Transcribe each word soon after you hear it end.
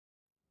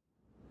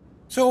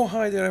So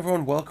hi there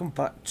everyone, welcome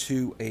back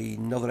to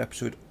another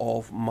episode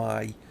of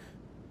my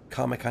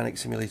car mechanic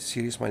simulator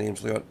series. My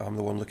name's Leon, I'm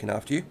the one looking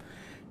after you.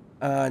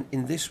 And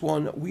in this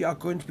one we are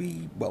going to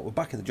be, well, we're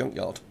back in the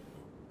junkyard.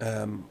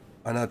 And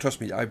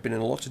trust me, I've been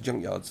in lots of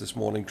junkyards this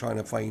morning trying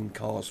to find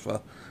cars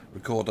for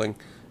recording.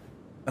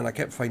 And I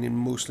kept finding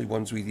mostly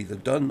ones we'd either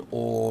done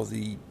or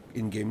the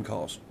in-game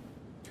cars.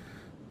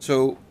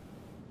 So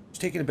it's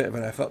taken a bit of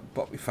an effort,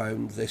 but we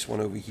found this one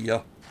over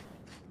here.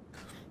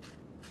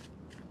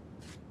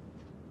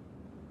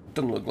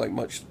 Doesn't look like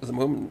much at the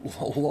moment,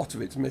 a lot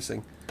of it's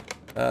missing.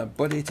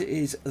 But it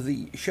is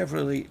the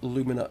Chevrolet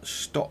Lumina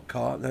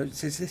Stockcar. Now it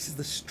says this is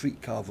the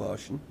street car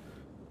version.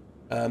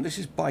 This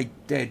is by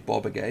Dead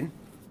Bob again.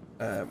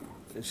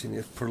 It's in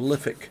a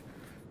prolific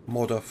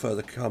modder for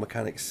the Car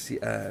Mechanics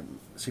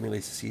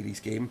Simulator Series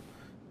game.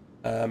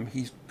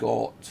 He's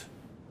got,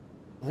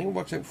 I think it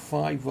works out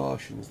 5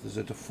 versions. There's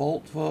a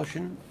default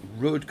version,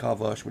 road car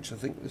version, which I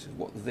think this is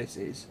what this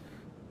is.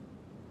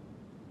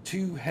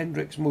 2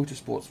 Hendrix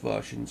Motorsports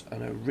versions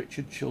and a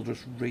Richard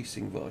Childress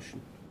Racing version.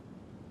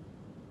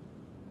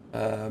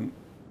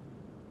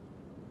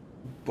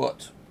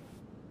 But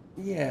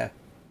yeah,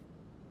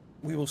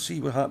 we will see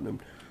what happening.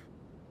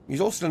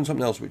 He's also done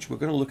something else which we're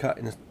going to look at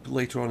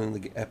later on in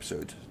the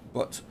episode,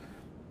 but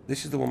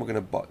this is the one we're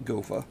going to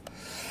go for.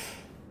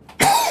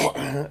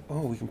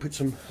 Oh, we can put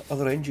some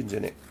other engines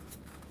in it.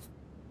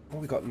 Oh,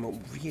 we got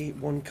V8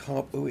 1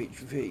 carb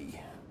OHV.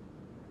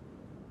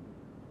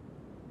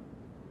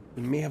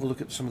 We may have a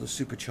look at some of the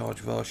supercharged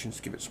versions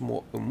to give it some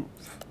more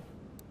oomph.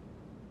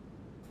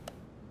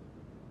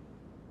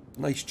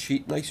 Nice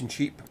and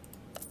cheap.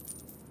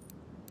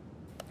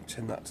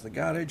 Send that to the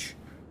garage,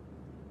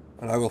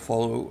 and I will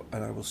follow,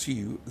 and I will see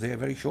you there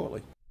very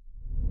shortly.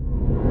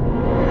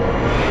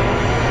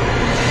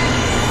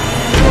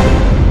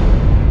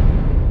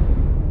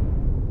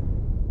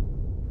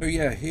 So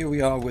yeah, here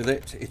we are with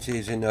it. It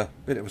is in a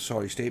bit of a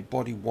sorry state.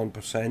 Body 1%.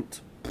 Don't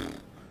think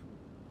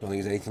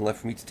there's anything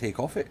left for me to take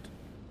off it.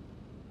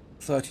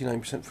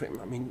 39% frame.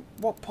 I mean,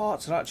 what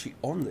parts are actually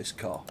on this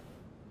car?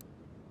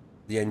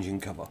 The engine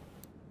cover.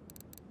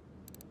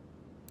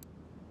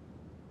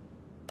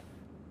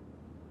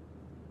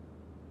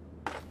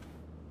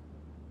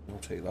 I'll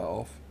take that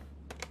off.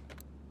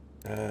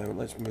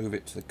 Let's move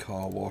it to the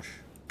car wash.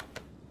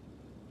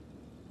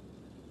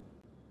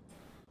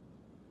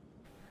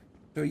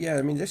 So yeah,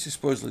 I mean, this is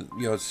supposedly,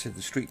 you know, as I said,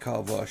 the street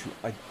car version.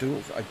 I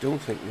don't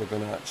think we're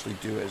going to actually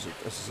do it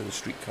as a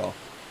street car.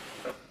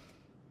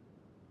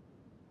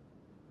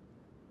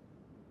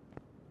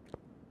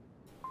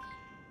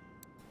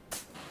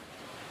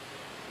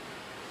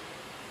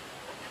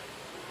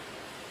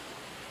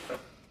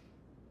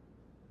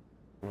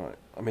 Right,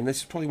 I mean, this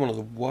is probably one of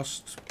the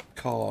worst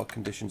car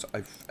conditions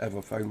I've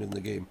ever found in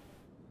the game.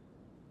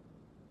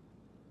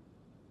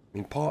 I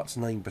mean, parts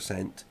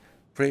 9%.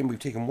 Frame, we've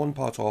taken one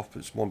part off, but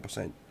it's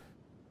 1%.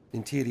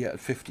 Interior at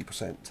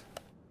 50%.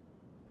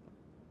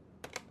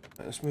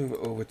 Let's move it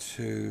over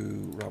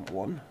to ramp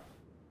 1.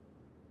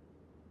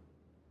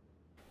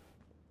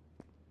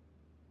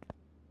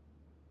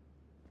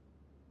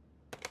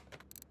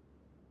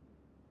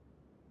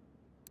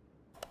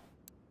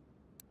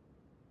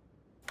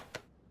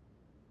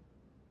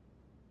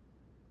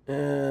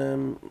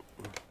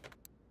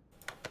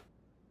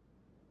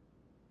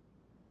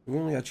 We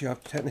only actually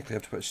technically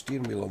have to put a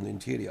steering wheel on the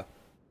interior.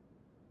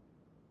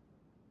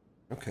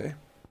 Okay.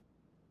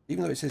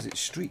 Even though it says it's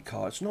street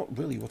car, it's not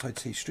really what I'd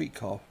say street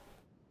car.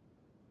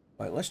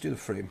 Right, let's do the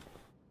frame.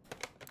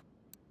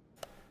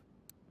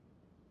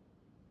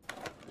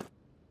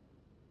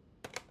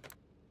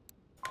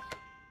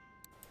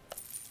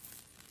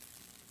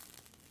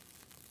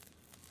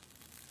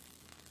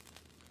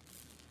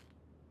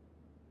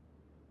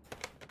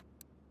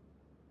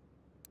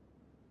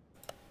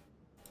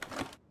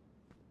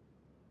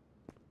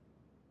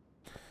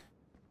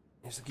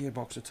 Is the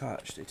gearbox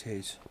attached? It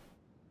is.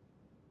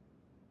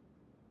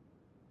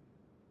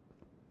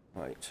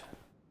 Right.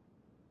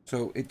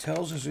 So it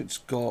tells us it's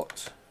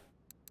got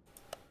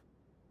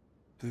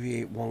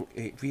V8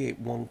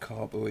 1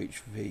 carb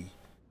OHV.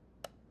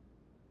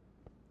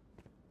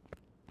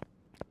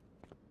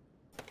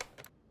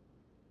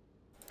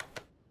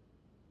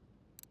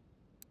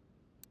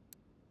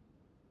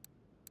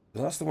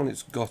 So that's the one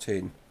it's got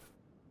in.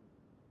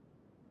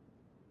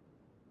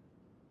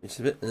 It's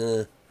a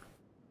bit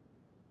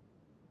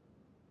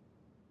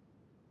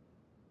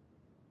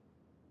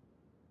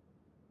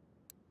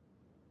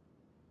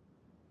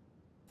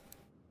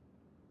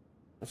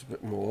That's a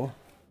bit more.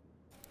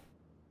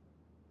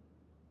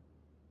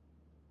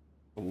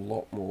 A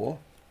lot more.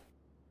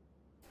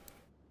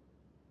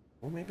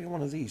 Or maybe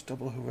one of these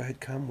double overhead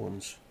cam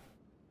ones.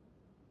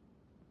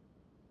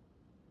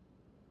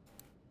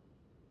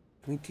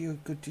 Can we do a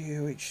good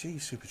DOHC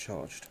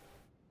supercharged?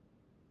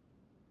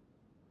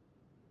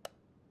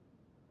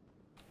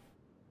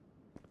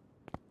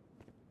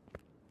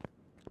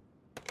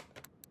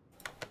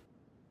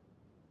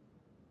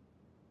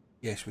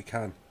 Yes, we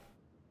can.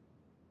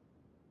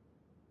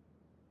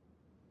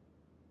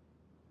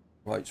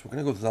 Right, so we're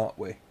going to go that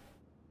way.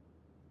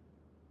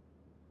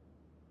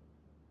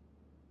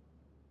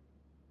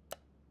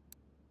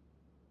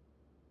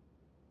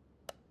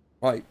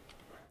 Right.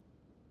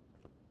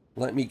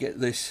 Let me get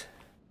this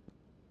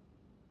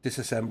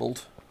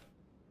disassembled.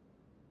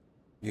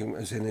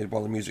 As in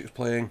while the music's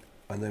playing,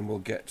 and then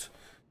we'll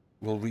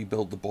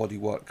rebuild the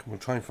bodywork. We'll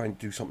try and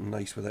do something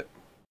nice with it.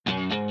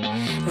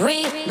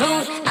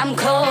 Reboot, I'm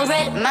cold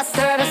red, my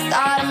service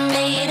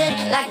automated,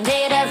 like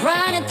data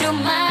running through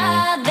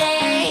my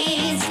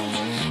veins.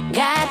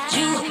 Got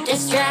you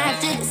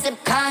distracted,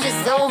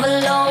 subconscious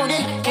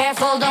overloaded.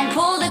 Careful, don't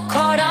pull the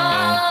cord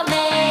on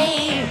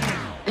me.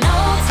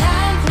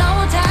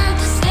 No time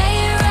to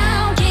stay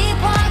around. Keep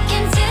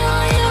walking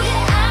till you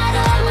get out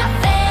of my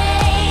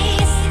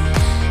face.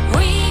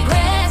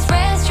 Regrets,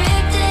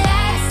 restricted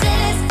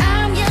access.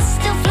 I'm just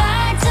a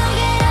flight to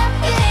get up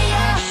in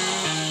your.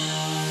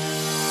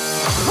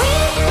 We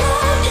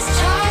love is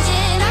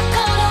charging. I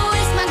can't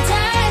waste my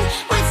time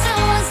with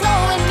someone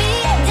slowing me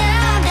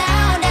down,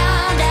 down,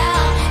 down,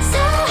 down.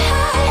 So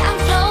high, I'm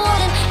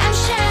floating. I'm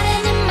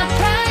shining in my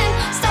prime.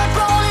 Start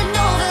rolling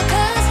over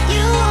 'cause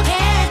you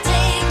can't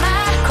take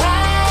my crown.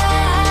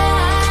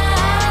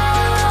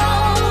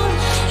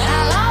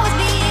 I'll always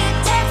be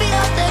 10 feet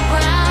off the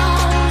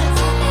ground.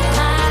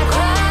 My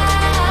crown.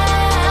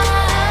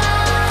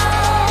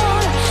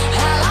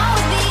 I'll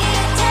always be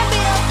 10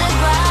 feet off the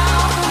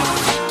ground.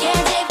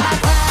 Can't take my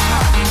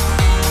crown.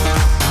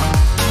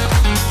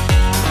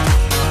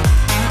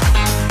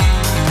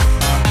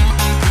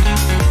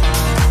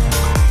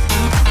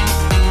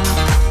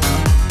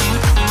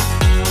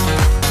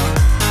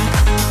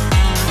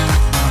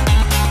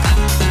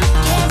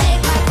 Can't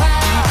take my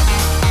crown.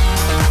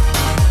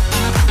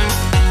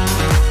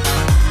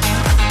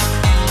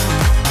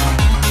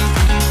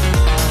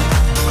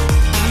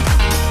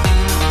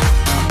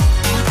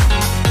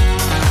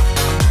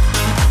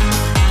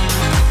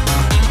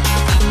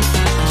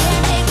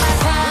 Can't take my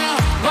crown.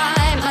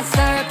 Rhyme my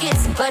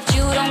circuits, but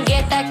you don't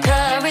get that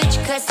courage,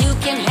 'cause you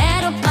can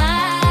handle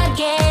my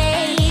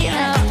game.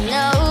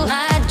 No,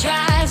 my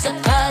drive's a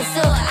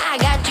puzzle. I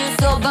got you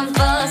so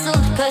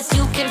bumfuzzled, 'cause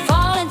you can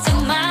fall into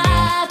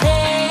my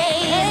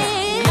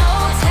pain. No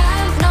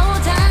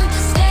time to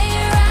stay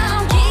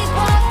around. Keep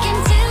walking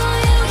till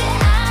you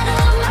get out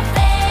of my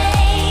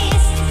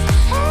face.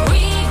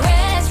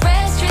 Regrets,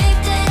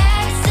 restricted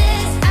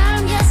access.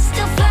 I'm just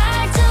a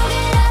flight to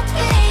get up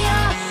in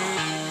your.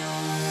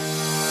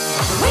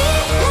 We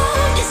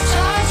love is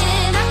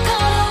charging. I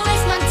can't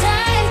waste my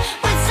time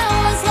with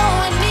someone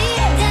slowing me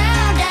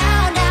down,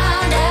 down,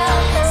 down, down.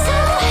 So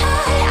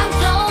high, I'm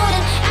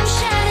floating. I'm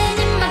shining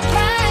in my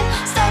prime.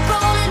 Start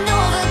rolling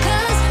over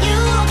 'cause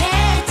you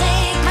can't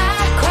take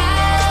my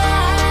crown.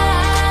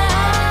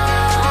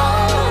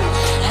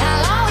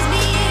 I'll always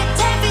be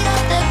 10 feet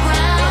off the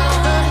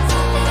ground.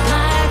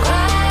 My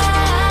crown.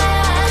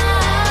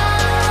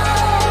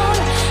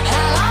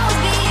 I'll always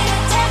be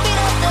 10 feet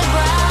off the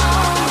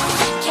ground.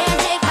 Can't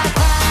take my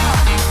crown.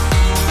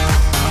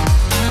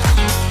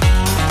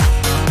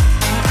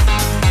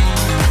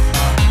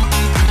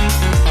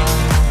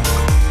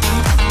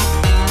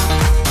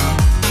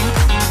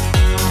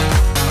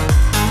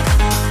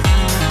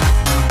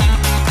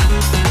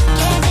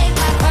 Can't take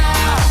my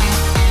crown.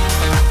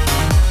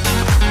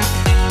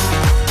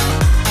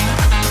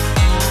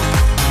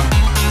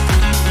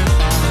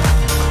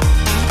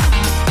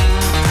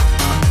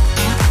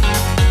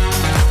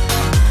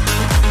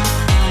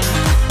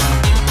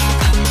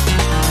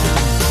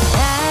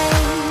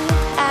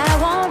 I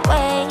won't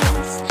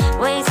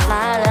waste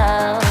my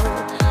love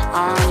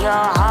on your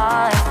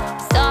heart.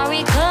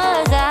 Sorry,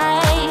 'cause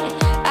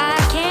I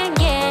can't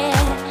get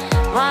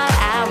what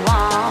I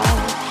want,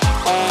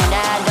 and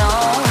I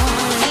don't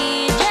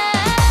need you.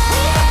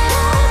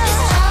 Love is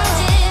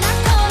charging. I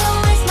can't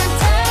waste my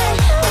time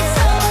with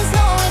someone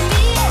slowing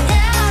me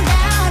down,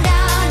 down,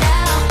 down,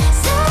 down.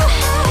 So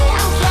high,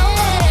 I'm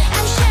floating.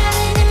 I'm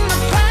shining in my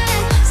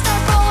prime.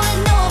 Start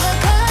rolling over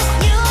 'cause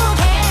you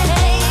can't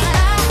take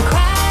my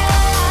crown.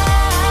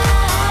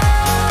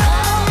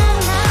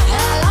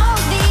 I'll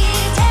always be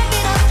 10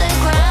 feet off the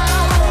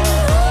ground.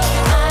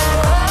 My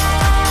crown.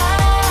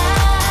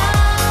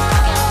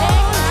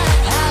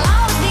 I'll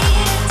always be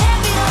 10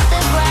 feet off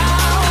the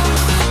ground.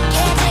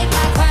 Can't take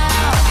my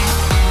crown.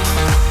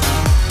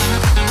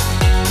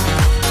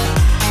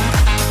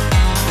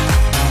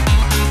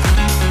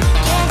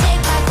 Can't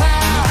take my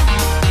crown.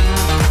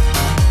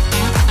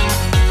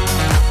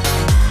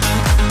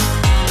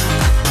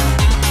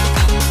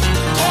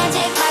 Can't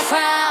take my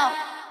crown.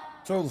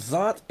 So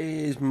that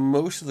is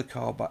most of the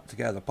car back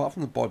together, apart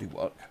from the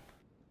bodywork.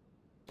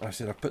 Like I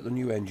said, I've put the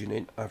new engine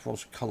in. I've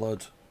also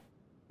coloured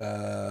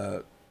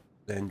the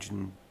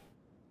engine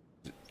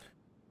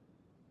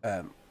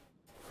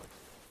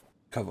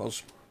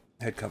covers,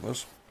 head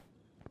covers.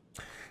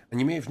 And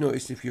you may have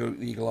noticed, if you're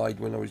eagle-eyed,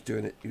 when I was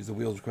doing it, the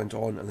wheels went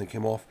on and they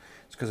came off.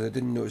 It's because I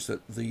didn't notice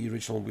that the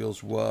original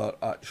wheels were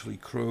actually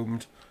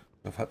chromed.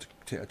 I've had to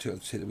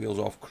take the wheels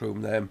off,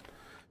 chrome them.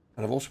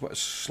 And I've also put a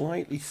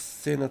slightly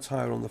thinner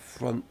tyre on the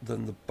front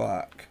than the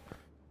back,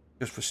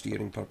 just for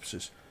steering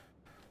purposes.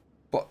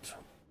 But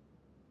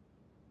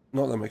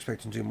not that I'm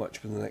expecting too much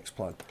for the next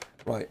plan.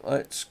 Right,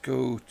 let's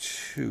go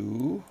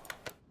to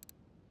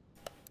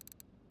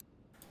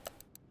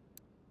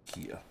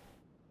here.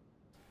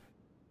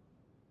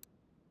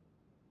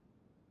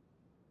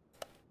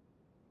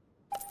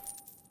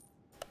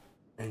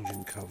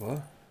 Engine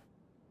cover.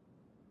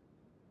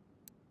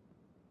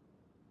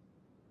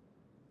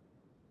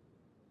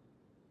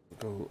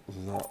 Go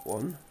that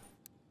one.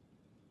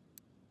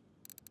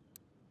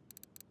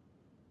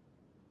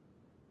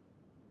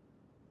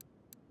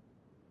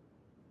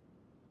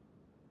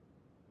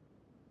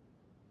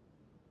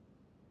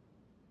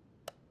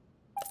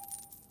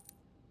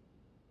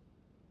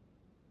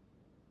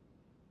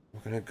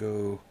 We're gonna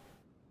go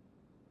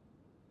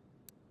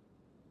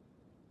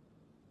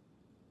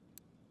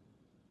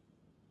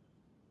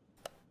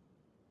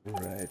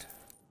red.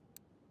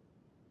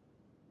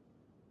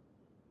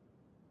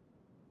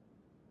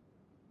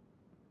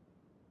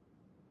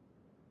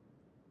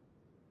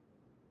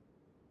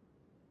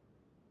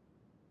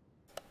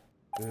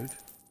 Good.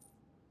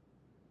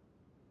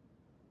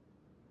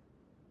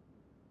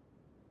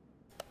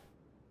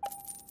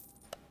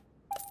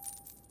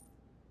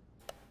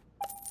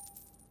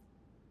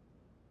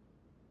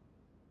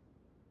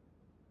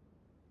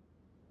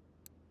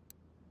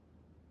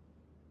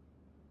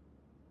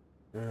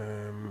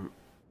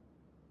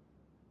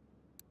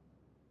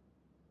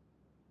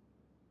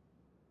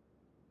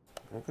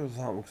 I'll go with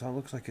that one because that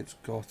looks like it's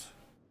got.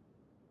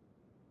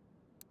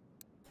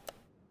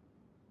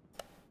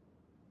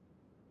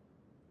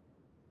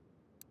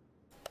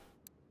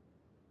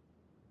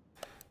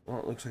 Well,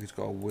 it looks like it's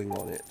got a wing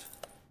on it.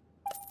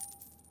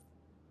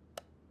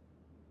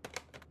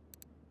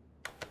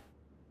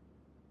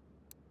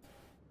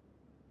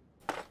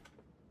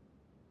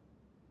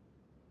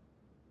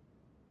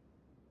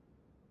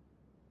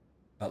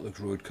 That looks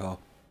road car.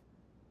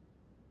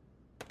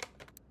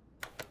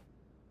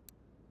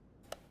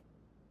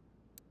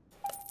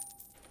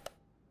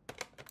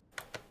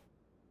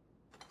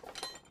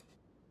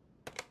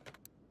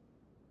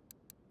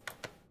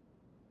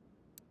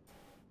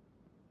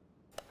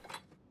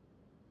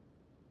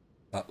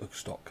 That looks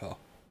stock car.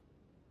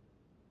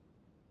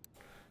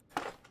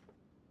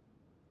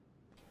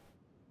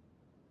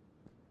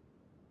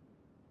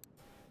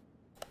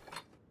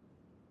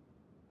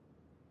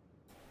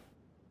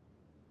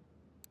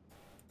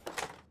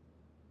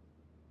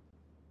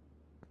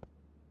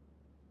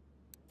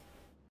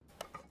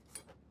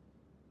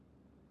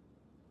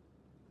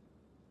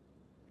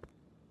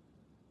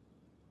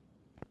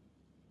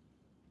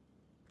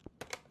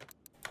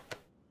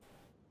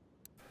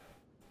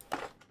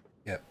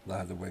 Yep, that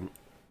had the wing.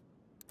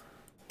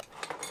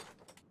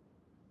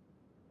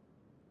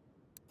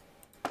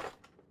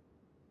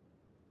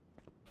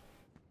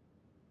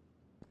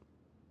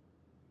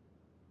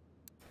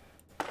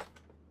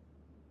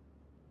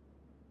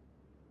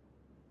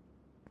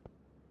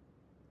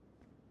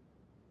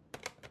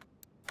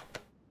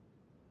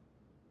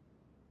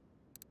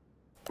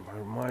 By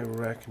my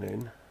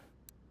reckoning,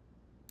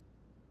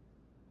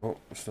 oh,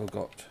 I've still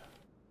got.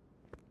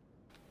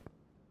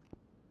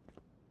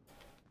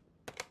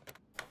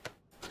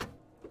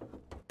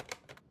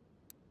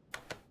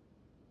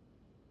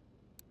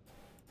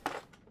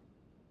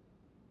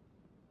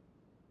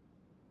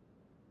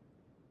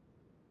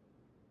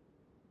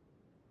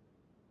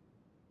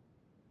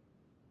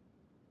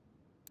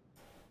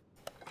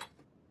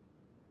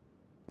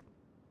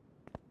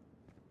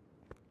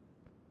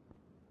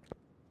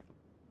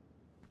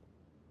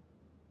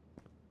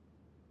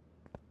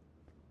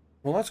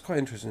 Well, that's quite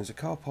interesting. It's a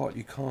car part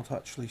you can't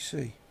actually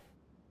see.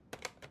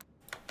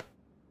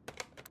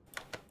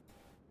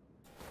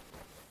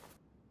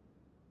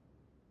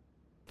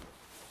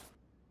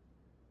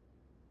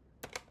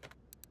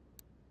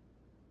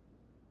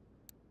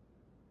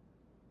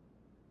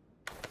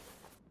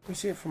 Can we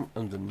see it from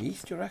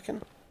underneath, do you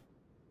reckon?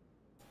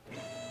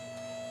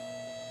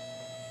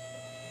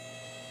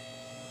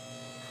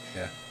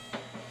 Yeah.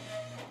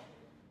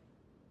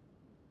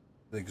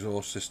 The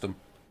exhaust system.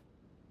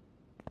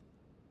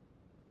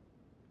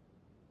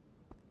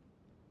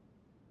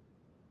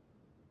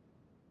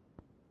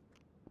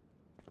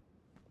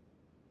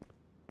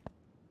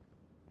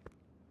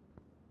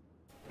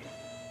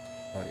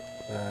 Right,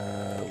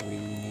 we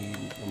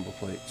need number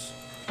plates.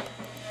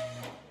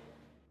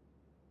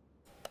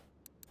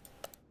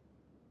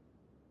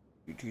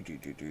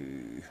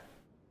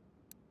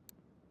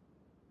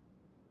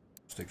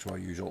 Stick to our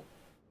usual.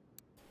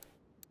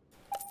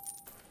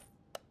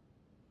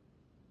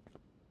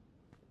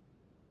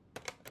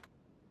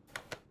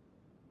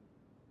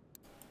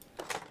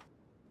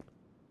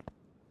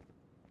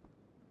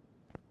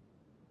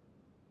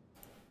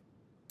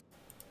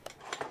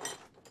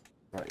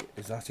 Right,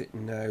 is that it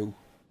now?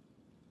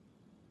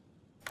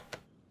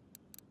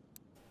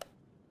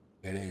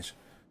 It is.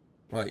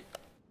 Right,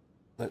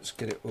 let's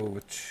get it over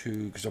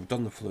to, because I've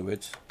done the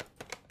fluid,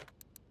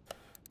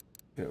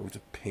 get it over to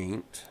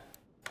paint.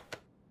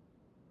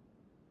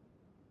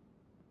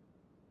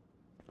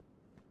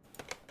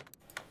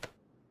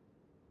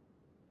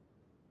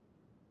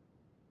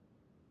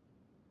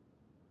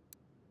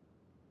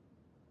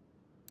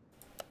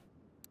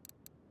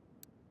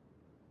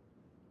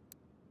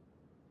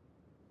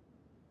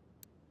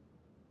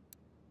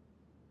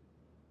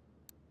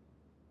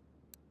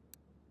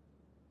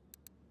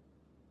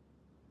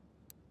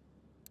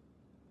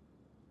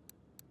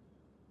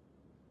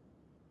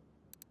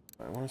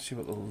 I want to see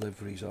what the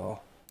liveries are.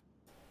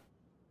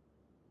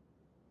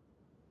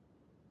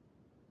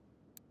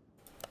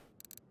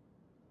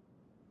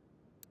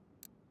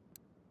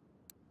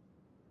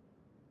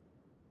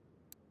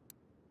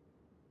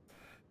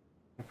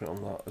 I'll put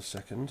on that a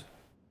second.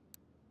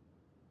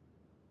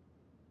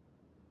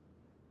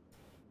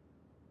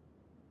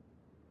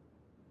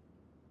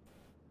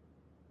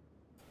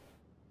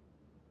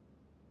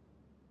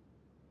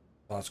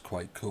 That's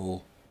quite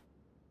cool.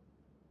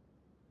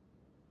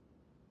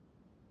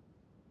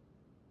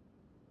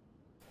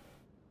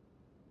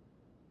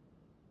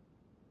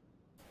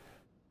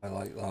 I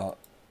like that.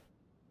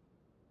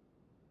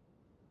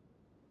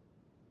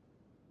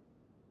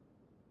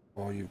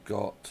 Or you've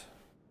got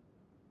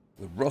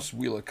the Russ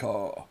Wheeler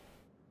car.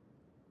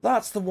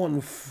 That's the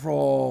one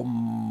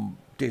from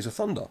Days of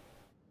Thunder.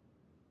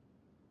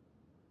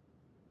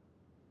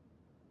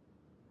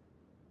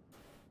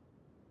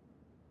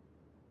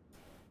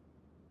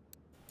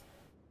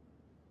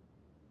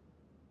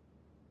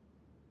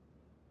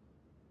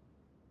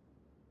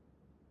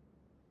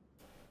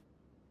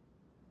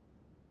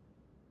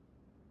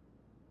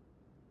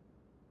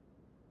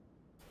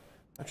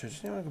 Actually,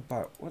 just need to go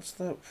back. What's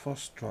the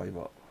first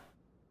driver?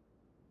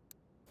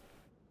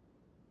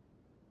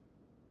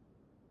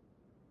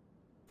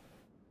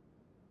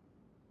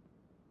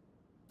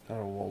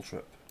 Darrell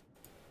Waltrip.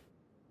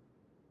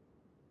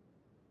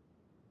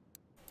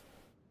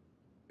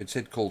 If it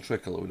said Cold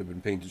Trickle, it would have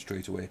been painted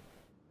straight away.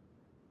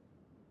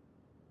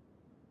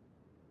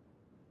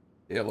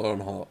 Dale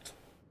Earnhardt.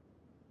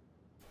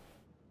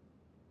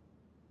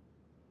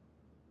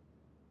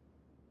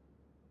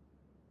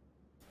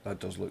 That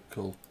does look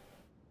cool.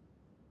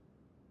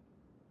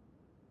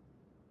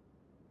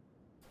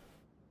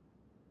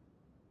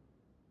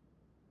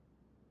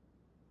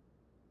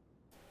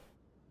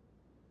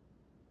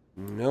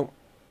 Nope.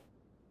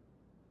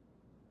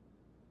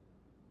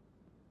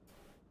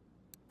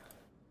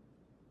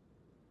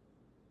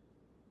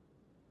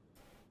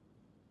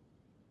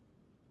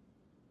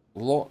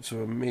 Lots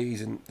of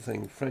amazing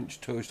thing. French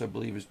Toast, I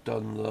believe, has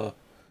done the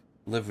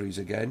liveries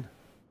again.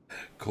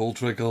 Cold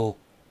Trickle.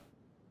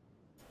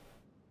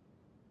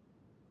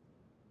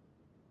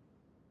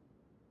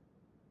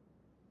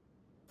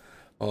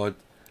 Oh,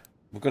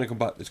 we're going to come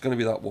back. It's going to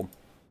be that one.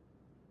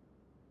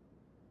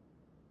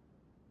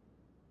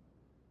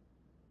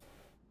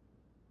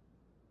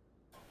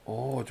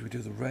 Oh, do we do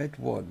the red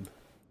one?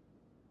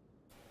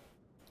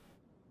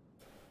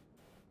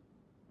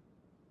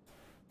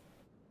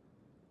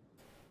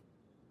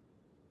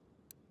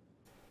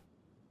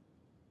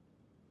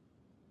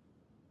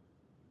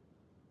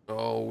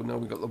 Oh, now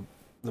we got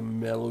the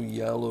mellow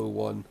yellow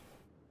one.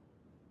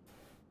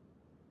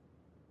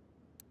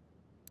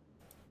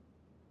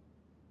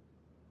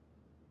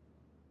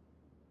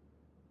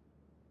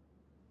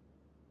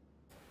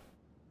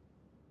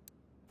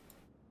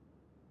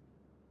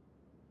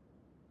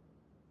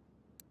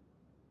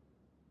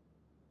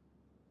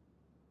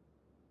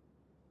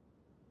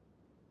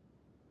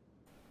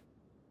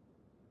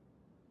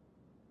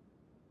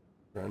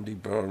 Randy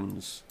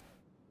Burns.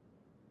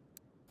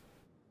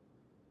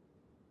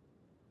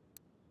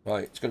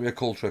 Right, it's going to be a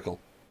Cold Trickle.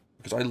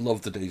 Because I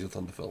love the Days of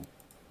Thunder film.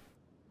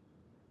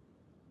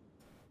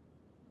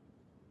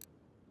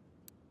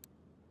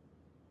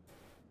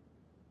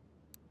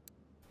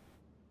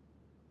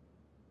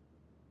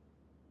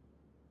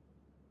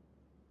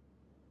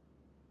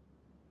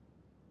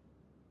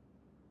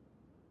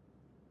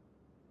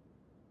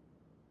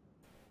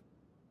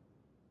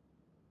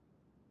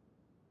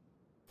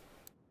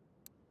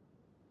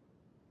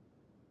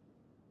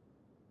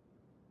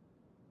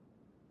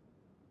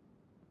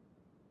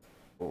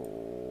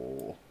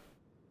 Oh.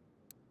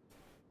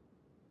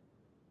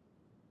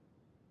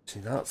 See,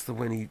 that's the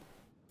Winnie.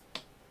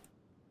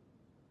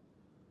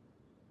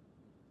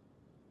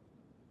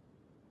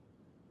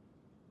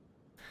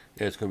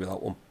 Yeah, it's going to be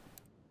that one.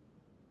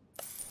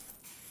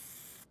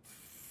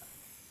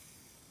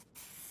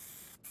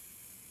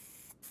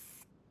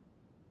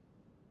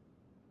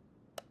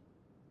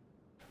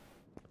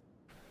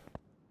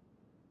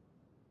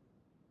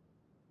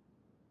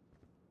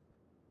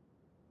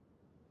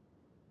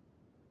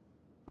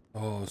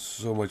 Oh,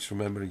 so much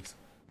remembering. I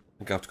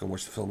think I have to go and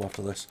watch the film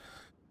after this.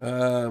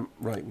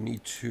 Right, we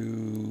need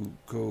to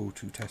go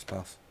to test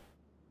path.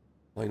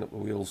 Line up the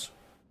wheels.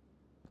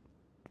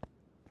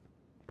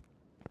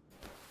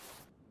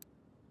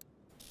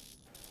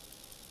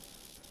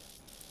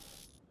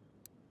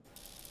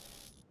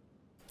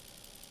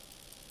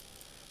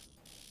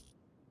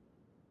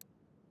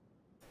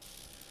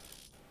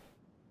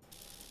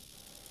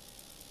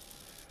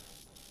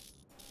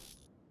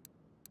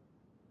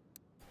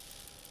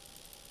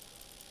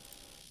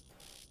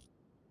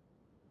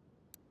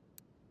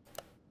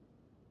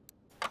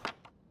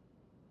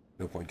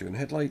 No point doing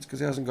headlights because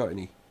he hasn't got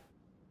any.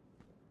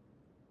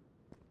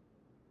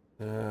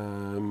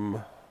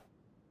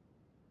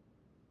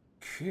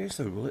 Curious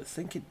though, will it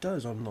think it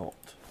does or not?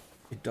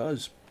 It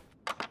does.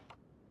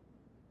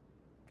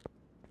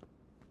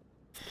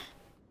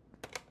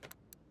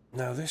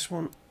 Now this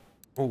one,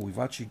 Oh, we've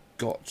actually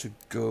got to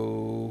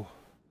go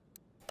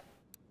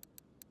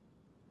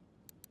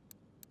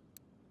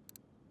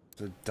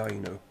to the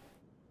dyno.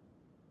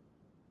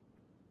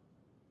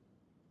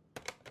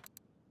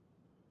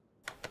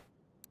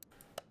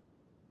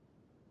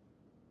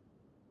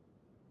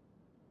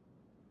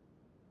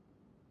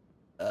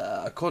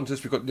 According to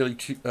this, we've got nearly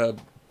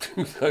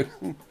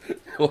 2,000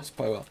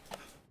 horsepower.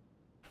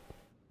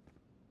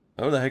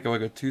 How the heck have I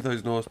got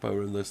 2,000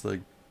 horsepower in this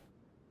thing?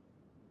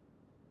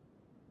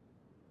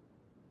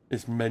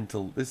 It's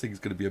mental. This thing's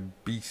going to be a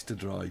beast to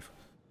drive.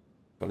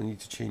 But I need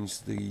to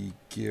change the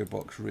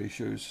gearbox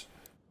ratios.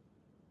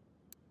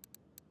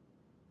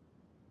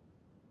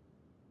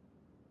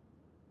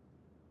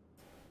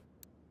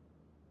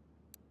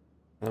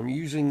 I'm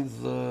using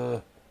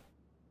the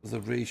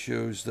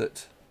ratios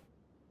that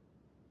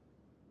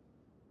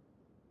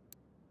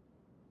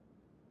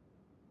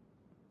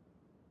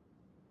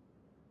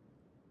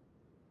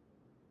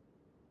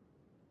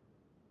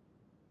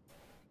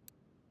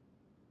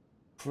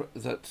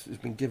has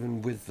been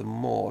given with the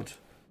mod,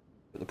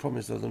 but the problem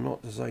is though they're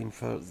not designed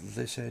for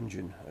this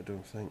engine, I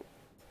don't think.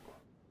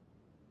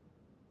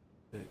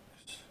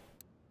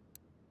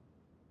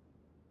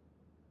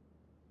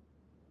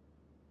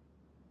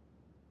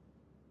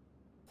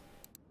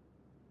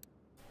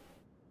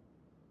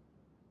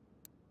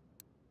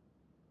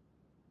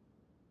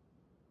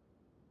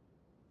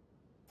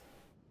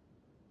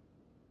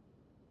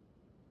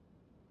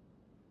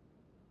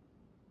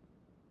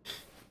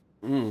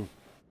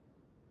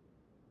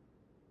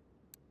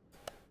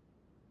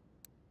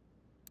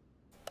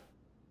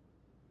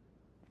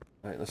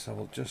 Right, let's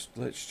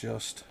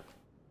just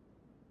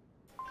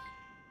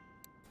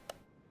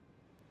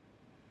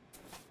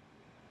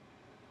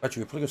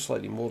actually, we're probably got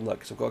slightly more than that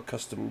because I've got a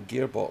custom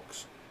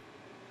gearbox.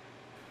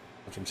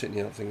 Which I'm sitting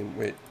here thinking,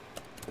 wait,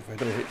 if I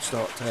don't hit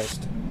start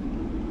test.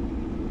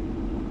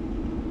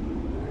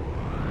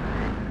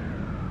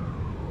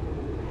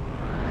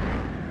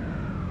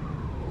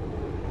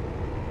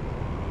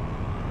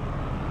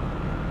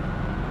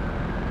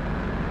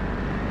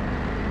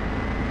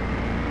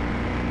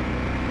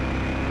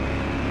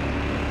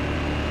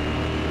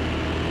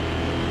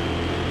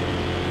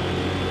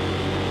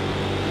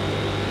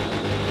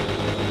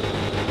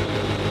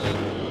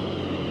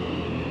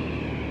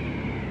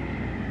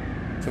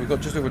 So we've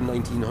got just over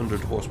 1,900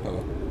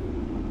 horsepower.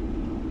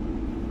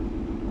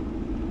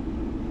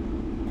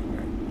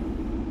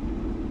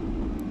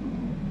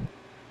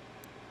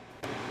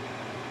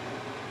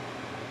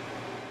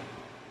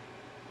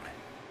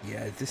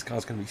 Yeah, this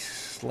car's going to be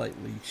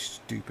slightly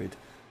stupid.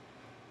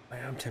 I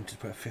am tempted to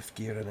put a fifth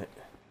gear in it.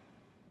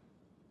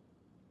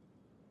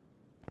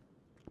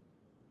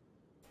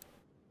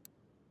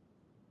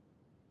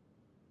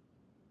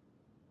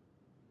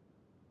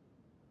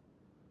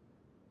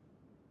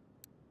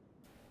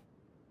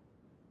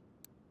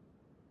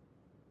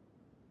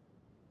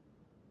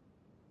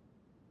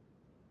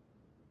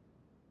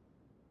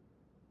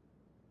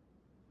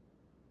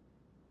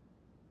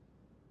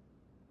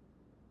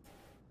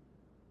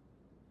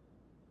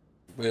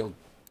 We'll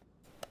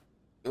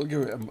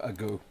give it a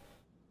go.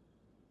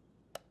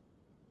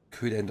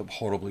 Could end up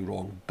horribly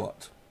wrong,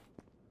 but...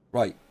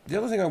 Right, the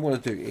other thing I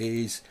want to do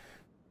is...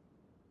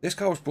 This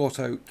car was brought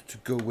out to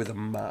go with a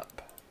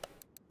map.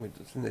 Wait,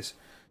 this.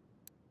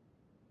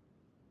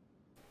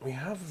 We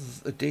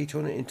have the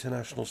Daytona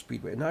International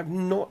Speedway, and I've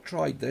not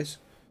tried this.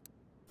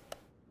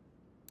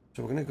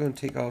 So we're going to go and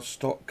take our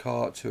stock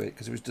car to it,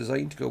 because it was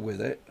designed to go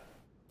with it.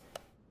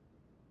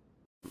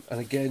 And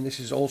again, this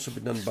has also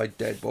been done by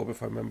Dead Bob,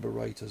 if I remember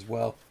right, as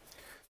well.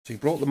 So he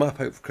brought the map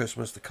out for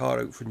Christmas, the car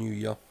out for New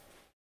Year.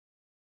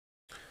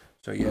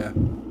 So yeah.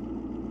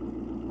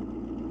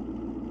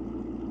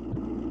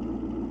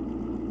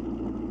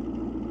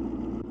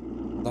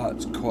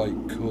 That's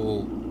quite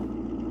cool.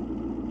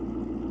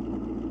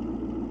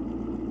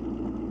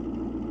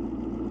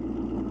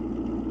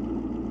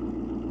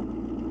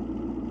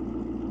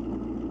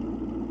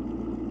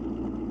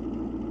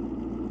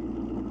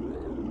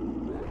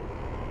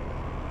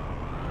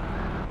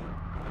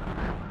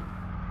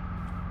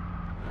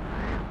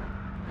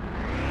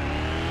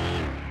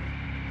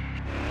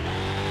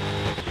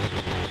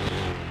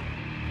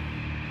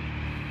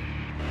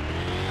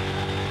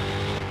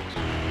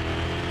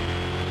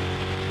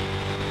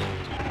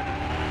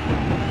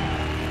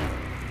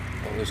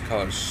 This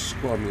car is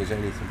squirmy as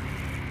anything.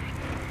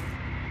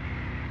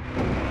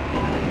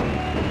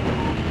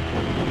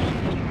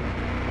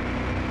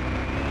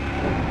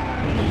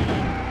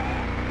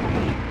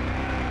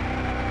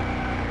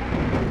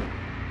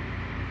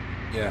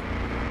 Yeah.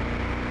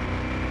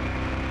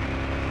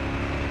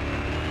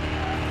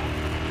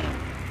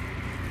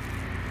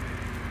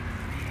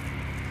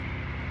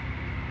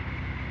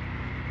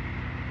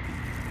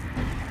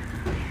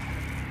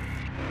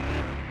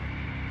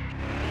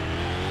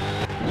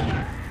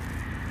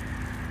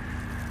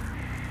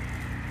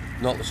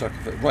 Not the circuit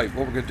fit. Right,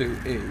 what we're going to do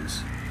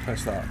is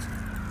press that,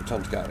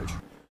 return to garage.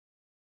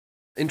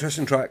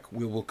 Interesting track,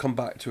 we will come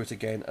back to it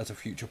again at a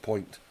future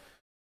point.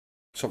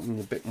 Something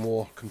a bit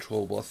more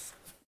controllable.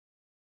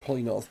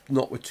 Probably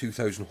not with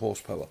 2,000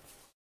 horsepower.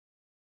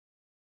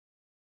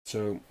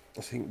 So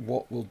I think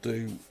what we'll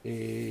do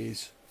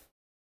is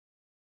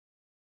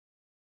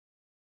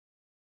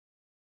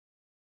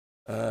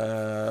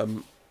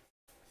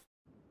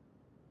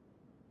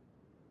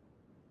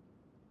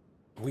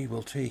we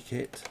will take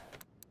it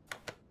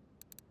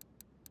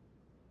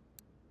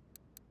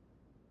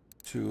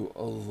to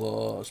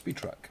the speed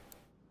track.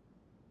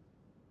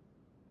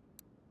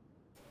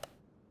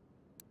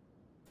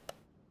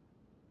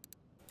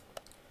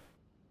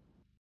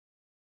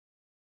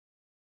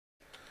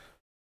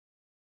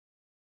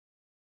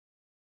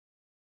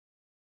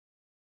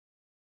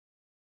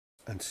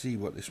 And see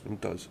what this one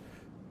does.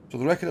 So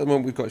the record at the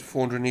moment we've got is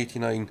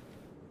 489.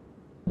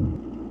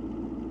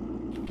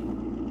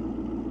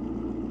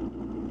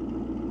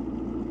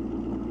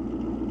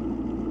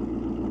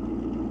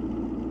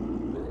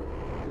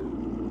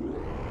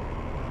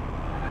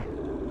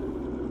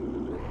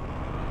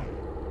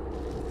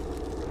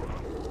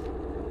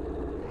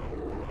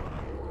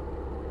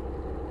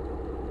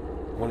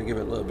 I want to give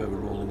it a little bit of a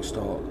rolling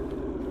start.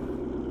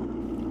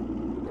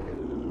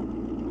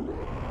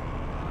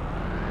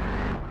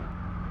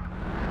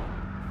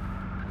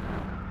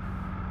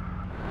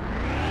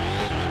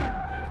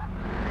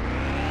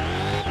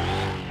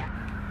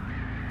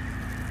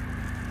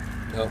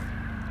 No,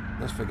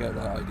 let's forget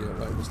that idea.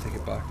 Right, let's take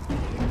it back.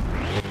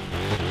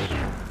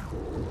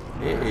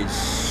 It is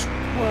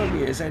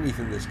squirmy as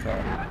anything, this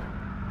car.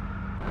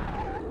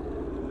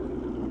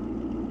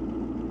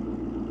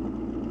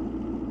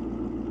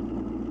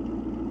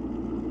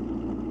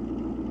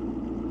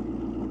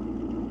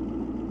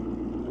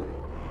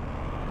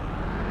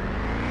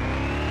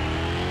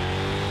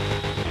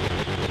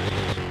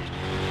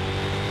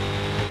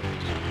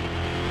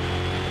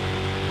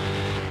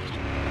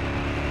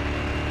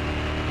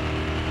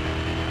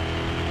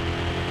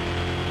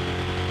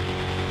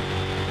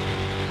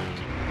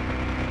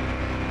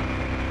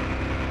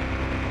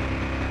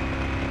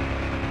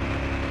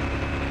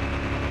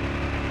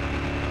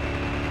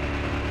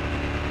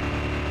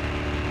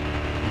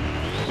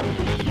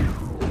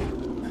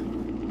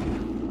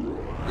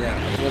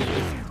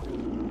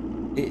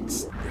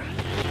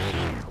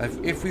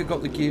 If we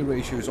got the gear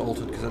ratios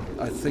altered, because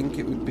I think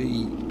it would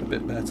be a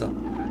bit better.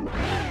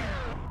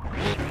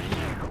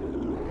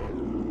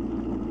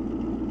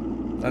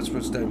 That's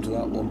what's down to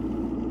that one.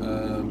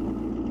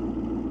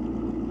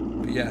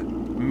 But yeah,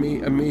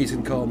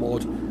 amazing car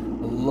mod. I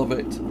love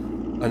it,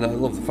 and I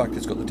love the fact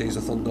it's got the Days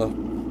of Thunder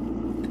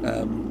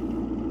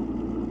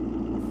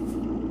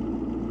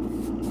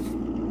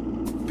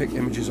pick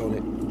images on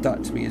it.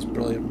 That to me is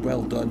brilliant.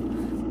 Well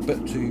done.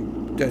 But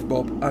to Dead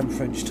Bob and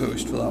French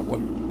Toast for that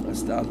one.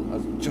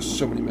 Just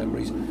so many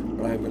memories,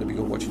 but I am going to be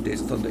going watching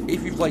Days of Thunder.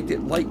 If you've liked it,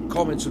 like,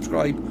 comment,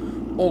 subscribe,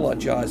 all that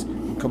jazz,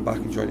 and come back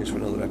and join us for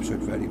another episode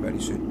very, very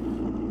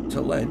soon.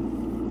 Till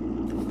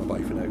then,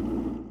 bye-bye for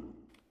now.